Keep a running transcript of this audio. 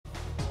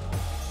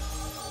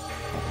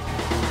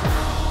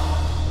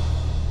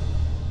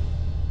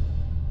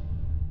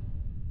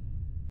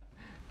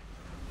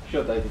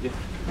Sure, David.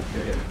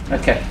 Yeah.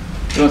 Okay.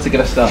 Who wants to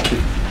get us started?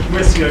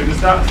 Mauricio, does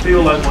that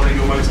feel like one of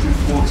your most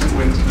important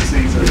wins of the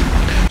season?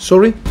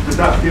 Sorry? Does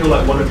that feel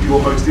like one of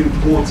your most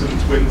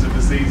important wins of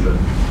the season?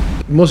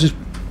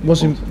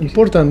 Most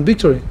important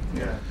victory?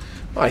 Yeah.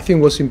 I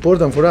think was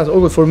important for us.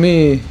 Always for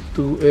me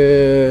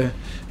to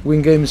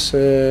win games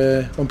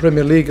on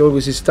Premier League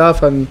always is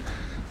tough, and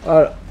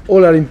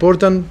all are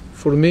important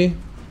for me.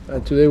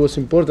 Today was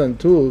important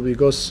too,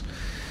 because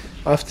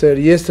after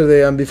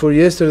yesterday and before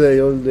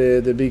yesterday, all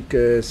the big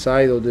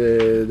side of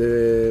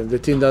the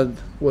team that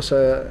was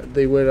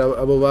they were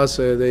above us,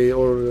 they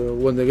all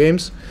won the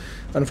games,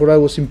 and for us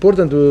it was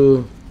important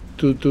to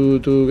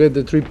get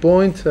the 3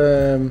 points,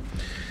 to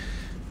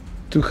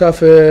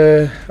have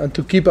and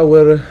to keep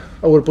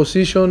our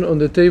position on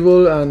the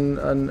table, and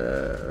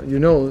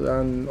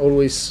and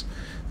always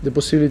the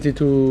possibility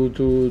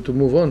to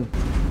move on.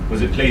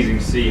 Was it pleasing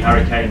to see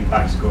Harry Kane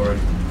back scoring?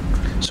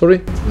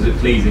 Sorry? Was it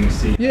pleasing to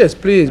see? Yes,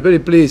 pleased, very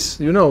pleased.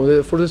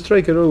 For the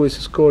striker, always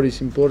score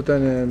is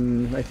important.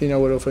 And I think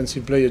our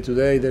offensive player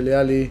today, Dele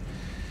Alli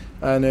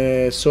and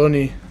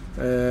Sonny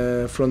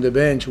from the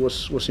bench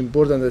was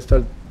important. They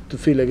start to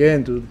feel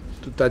again, to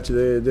touch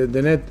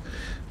the net.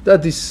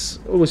 That is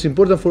always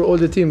important for all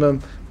the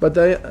team. But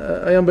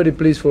I am very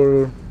pleased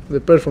for the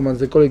performance,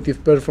 the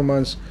collective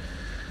performance.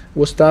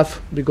 Was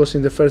tough because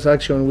in the first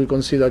action we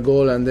conceded a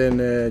goal and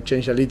then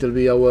changed a little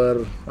bit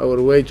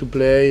our way to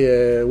play.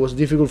 It was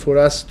difficult for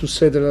us to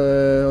settle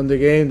on the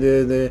game.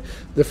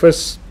 The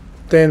first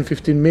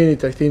 10-15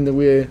 minutes, I think that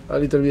we a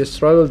little bit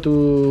struggled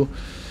to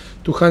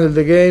handle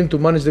the game, to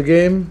manage the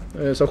game.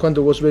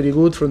 Southampton was very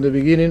good from the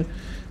beginning,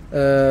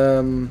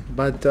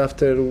 but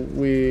after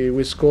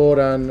we scored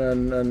and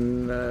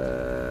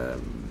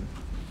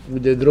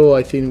with the draw,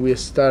 I think we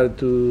start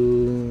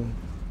to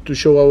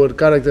show our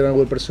character and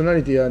our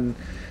personality, and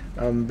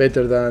we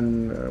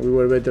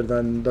were better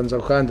than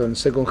Southampton.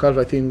 Second half,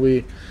 I think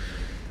we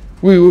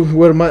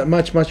were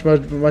much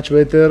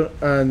better,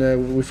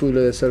 and we fully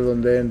deserved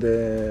on the end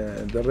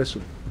the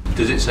result.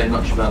 Does it say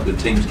much about the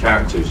team's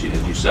characters,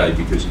 as you say,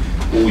 because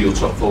all your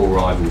top four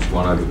rivals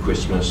won over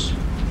Christmas,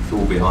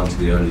 fall behind to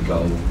the early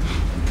goal,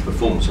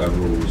 performance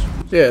overall was...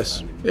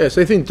 Yes,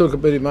 I think talk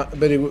very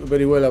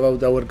well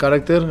about our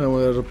character,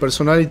 our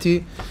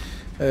personality.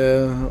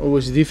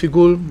 Always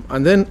difficult,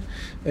 and then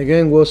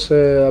again was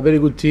a very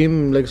good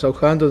team like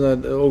Southampton,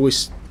 that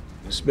always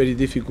it's very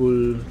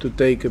difficult to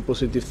take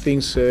positive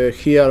things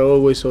here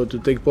always, or to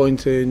take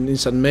points in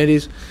St.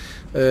 Mary's.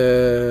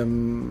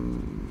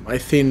 I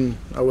think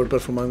our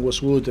performance was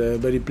good,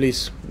 very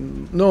pleased,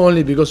 not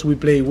only because we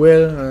play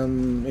well,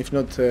 if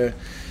not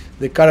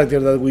the character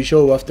that we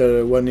show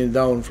after 1-0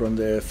 down from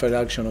the first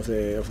action of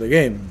the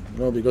game,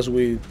 because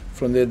we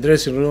from the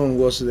dressing room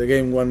was the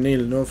game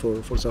 1-0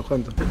 for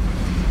Southampton.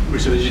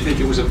 Mauricio, did you think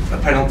it was a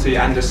penalty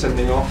and a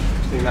sending off? Do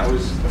you think that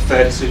was a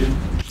fair decision?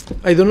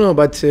 I don't know,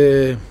 but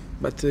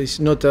it's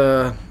not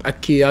a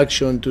key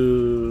action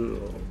to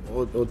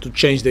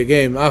change the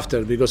game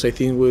after, because I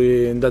think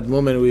in that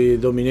moment we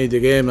dominate the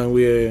game and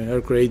we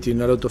are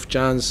creating a lot of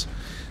chance.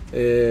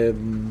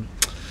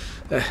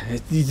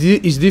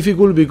 It's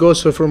difficult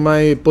because from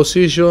my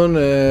position,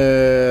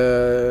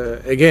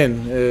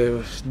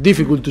 again,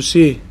 difficult to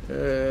see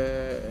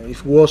if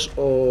it was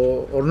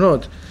or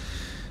not.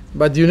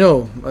 But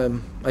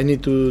I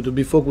need to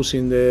be focused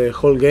in the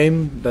whole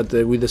game, that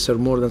we deserve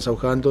more than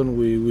Southampton.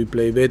 We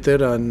play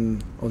better,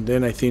 and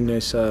then I think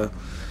it's a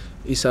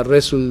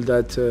result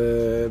that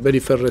very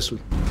fair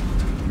result.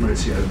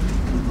 Mauricio,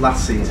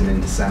 last season in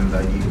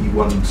December you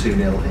won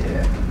 2-0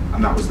 here,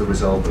 and that was the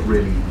result that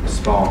really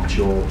sparked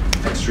your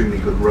extremely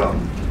good run.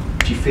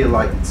 Do you feel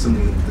like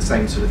the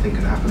same sort of thing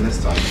can happen this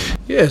time?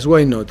 Yes,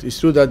 why not? It's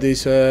true that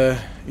it's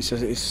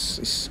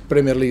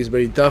Premier League is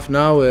very tough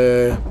now.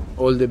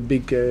 All the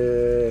big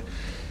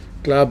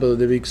clubs,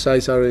 the big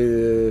sides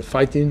are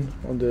fighting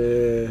on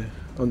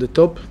the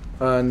top,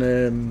 and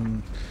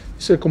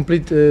it's a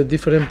complete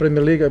different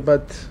Premier League.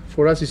 But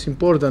for us, it's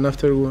important.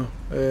 After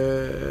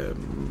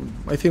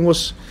I think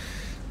was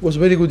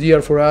very good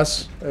year for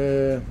us.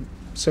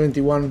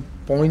 71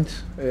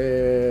 points,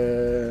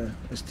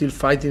 still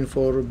fighting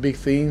for big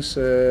things.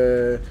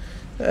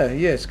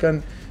 Yes,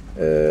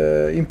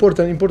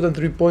 important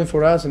 3 points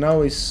for us.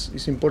 Now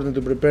it's important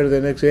to prepare the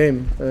next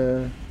game.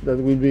 That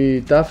will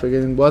be tough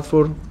against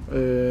Watford,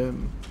 the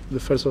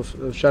 1st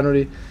of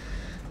January.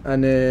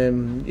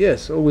 And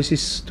yes, always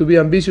is to be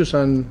ambitious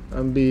and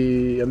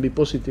be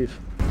positive.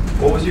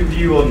 What was your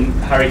view on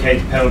Harry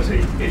Kane's penalty?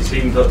 It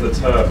seemed that the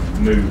turf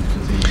moved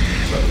as he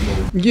struck the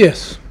ball.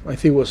 Yes, I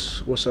think it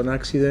was an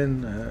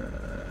accident.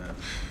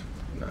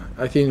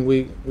 I think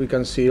we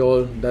can see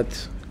all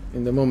that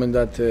in the moment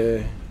that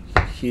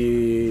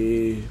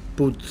he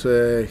put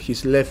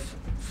his left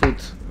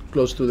foot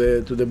close to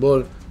the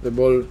ball. The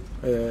ball,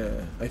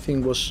 I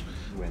think,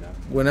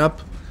 went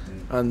up,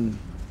 and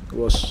it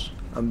was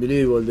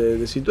unbelievable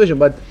the situation.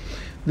 But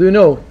do you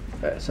know,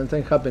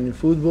 sometimes happen in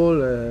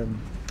football,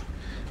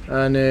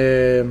 and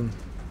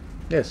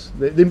yes,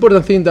 the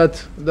important thing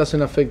that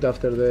doesn't affect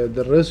after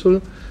the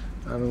result.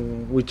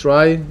 and we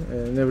try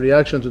in every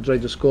action to try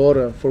to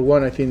score. For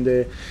one, I think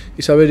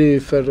it's a very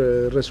fair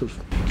result.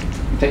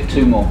 Take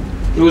two more.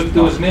 There was I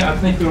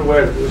don't know if you're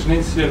aware, there was an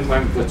incident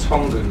when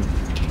Vertonghen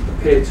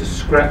appeared to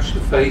scratch the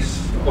face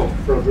of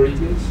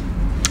Rodriguez.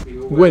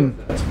 When?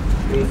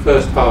 In the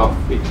first half,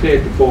 he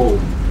cleared the ball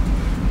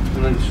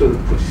and then sort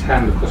of put his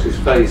hand across his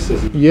face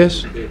as he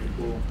Yes. cleared the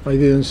ball. I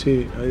didn't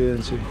see.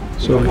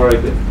 So I'm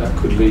worried that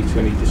could lead to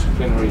any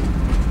disciplinary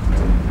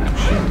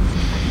action.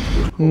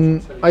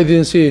 I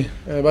didn't see.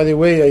 By the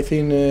way, I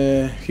think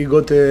he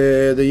got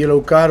the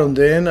yellow card on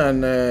the end,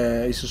 and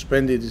he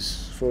suspended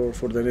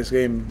for the next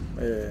game.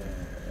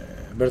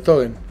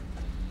 Vertonghen.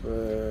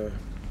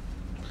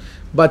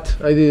 But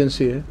I didn't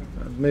see.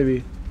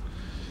 Maybe.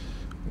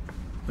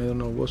 I don't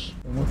know. Was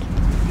or not.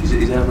 Is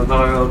it all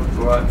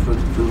right for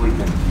the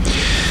weekend?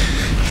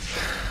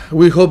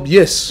 We hope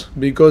yes,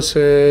 because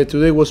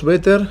today was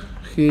better.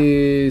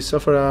 He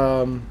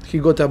suffered. He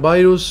got a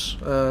virus.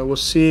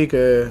 Was sick.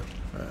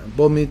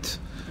 Vomit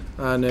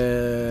and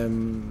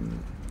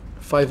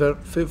fever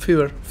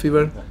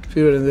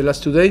in the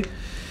last 2 days.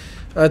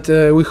 But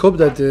we hope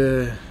that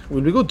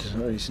will be good.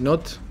 It's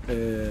not.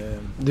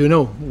 Do you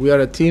know? We are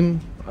a team,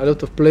 a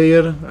lot of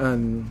players,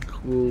 and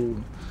who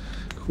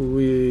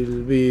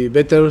will be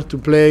better to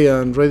play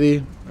and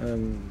ready,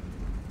 and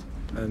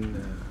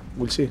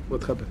we'll see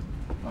what happens.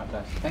 Right,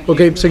 thank you.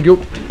 Okay, thank you.